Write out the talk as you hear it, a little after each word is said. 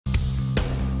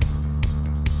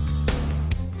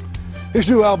His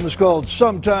new album is called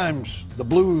Sometimes the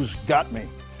Blues Got Me.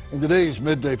 In today's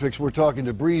Midday Fix, we're talking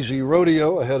to Breezy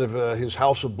Rodio ahead of his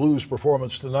House of Blues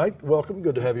performance tonight. Welcome.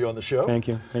 Good to have you on the show. Thank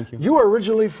you. Thank you. You are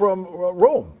originally from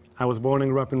Rome. I was born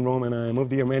and grew up in Rome, and I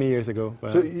moved here many years ago.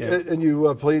 So, and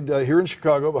you played here in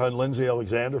Chicago behind Lindsay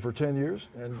Alexander for 10 years?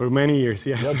 And for many years,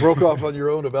 yes. Yeah, broke off on your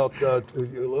own about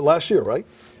last year, right?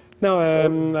 No,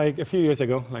 like a few years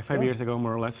ago, like 5 years ago,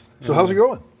 more or less. So how's it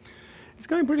going? It's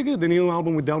going pretty good. The new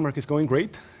album with Delmark is going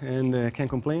great, and can't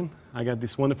complain. I got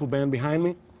this wonderful band behind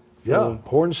me. So yeah,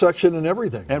 horn section and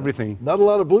everything. Everything. Not a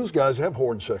lot of blues guys have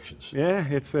horn sections. Yeah,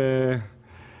 it's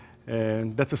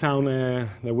that's a sound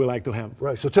that we like to have.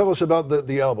 Right, so tell us about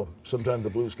the album, Sometimes the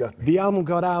Blues Got Me. The album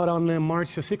got out on March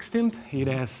 16th. It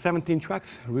has 17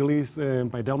 tracks released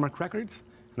by Delmark Records.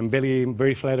 And I'm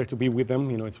very flattered to be with them.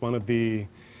 You know, it's one of the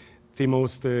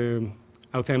most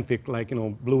authentic,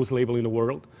 blues label in the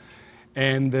world.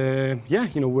 And yeah,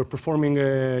 we're performing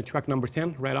track number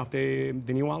 10 right off the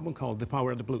new album called The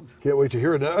Power of the Blues. Can't wait to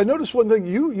hear it. I noticed one thing,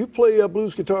 you play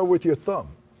blues guitar with your thumb.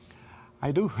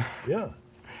 I do. Yeah.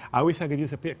 I wish I could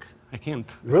use a pick. I can't.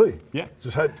 Really? Yeah.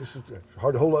 Just hard to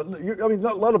hold on. I mean,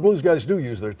 not a lot of blues guys do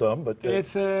use their thumb, but...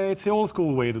 It's the old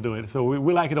school way to do it, so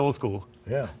we like it old school.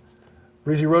 Yeah.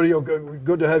 Breezy Rodio,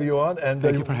 good to have you on. And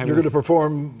Thank you for having you're going to us.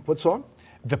 perform what song?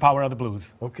 The Power of the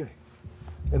Blues. Okay.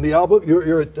 And the album,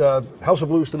 you're at House of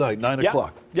Blues tonight, 9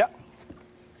 o'clock. Yeah.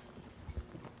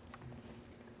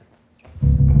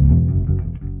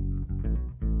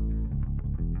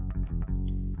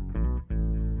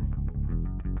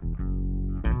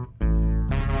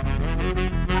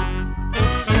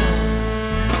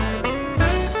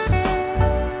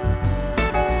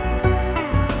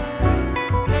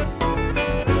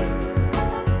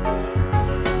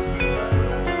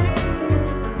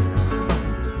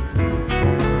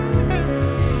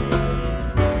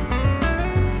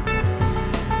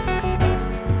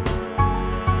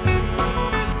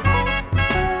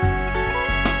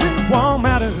 Won't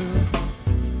matter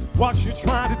what you're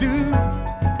trying to do.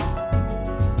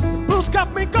 The blues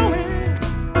got me going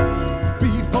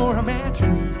before I met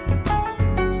you.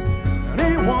 And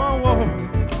it won't work.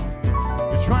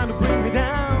 You're trying to bring me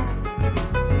down.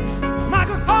 My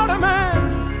good-hearted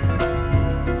man.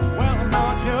 Well, I'm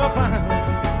not your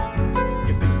clown.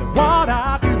 You think that what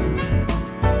I do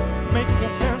makes no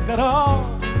sense at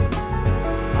all.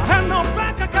 I have no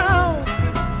bank account.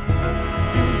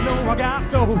 I got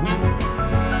soul. This is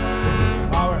the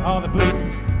power of the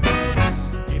blues.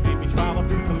 It made me travel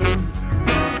through Toulouse,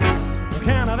 from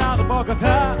Canada to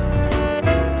Bogota, up to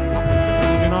the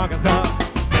blues in Arkansas.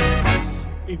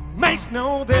 It makes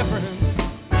no difference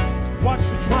what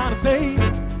you're trying to say.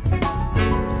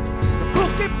 The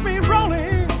blues keeps me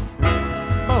rolling,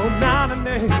 night and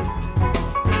day.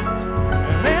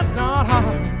 And it's not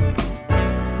hard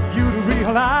for you to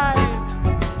realize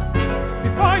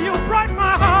before you break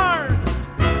my heart.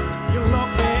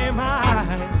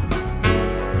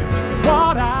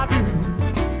 What I do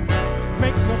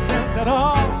makes no sense at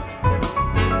all.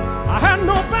 I had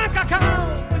no bank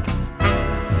account.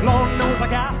 Lord knows I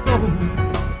got soul.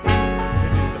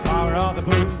 This is the power of the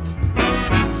blues.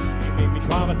 You make me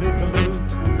travel to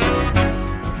Toulouse,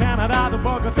 Canada to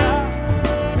Bogota.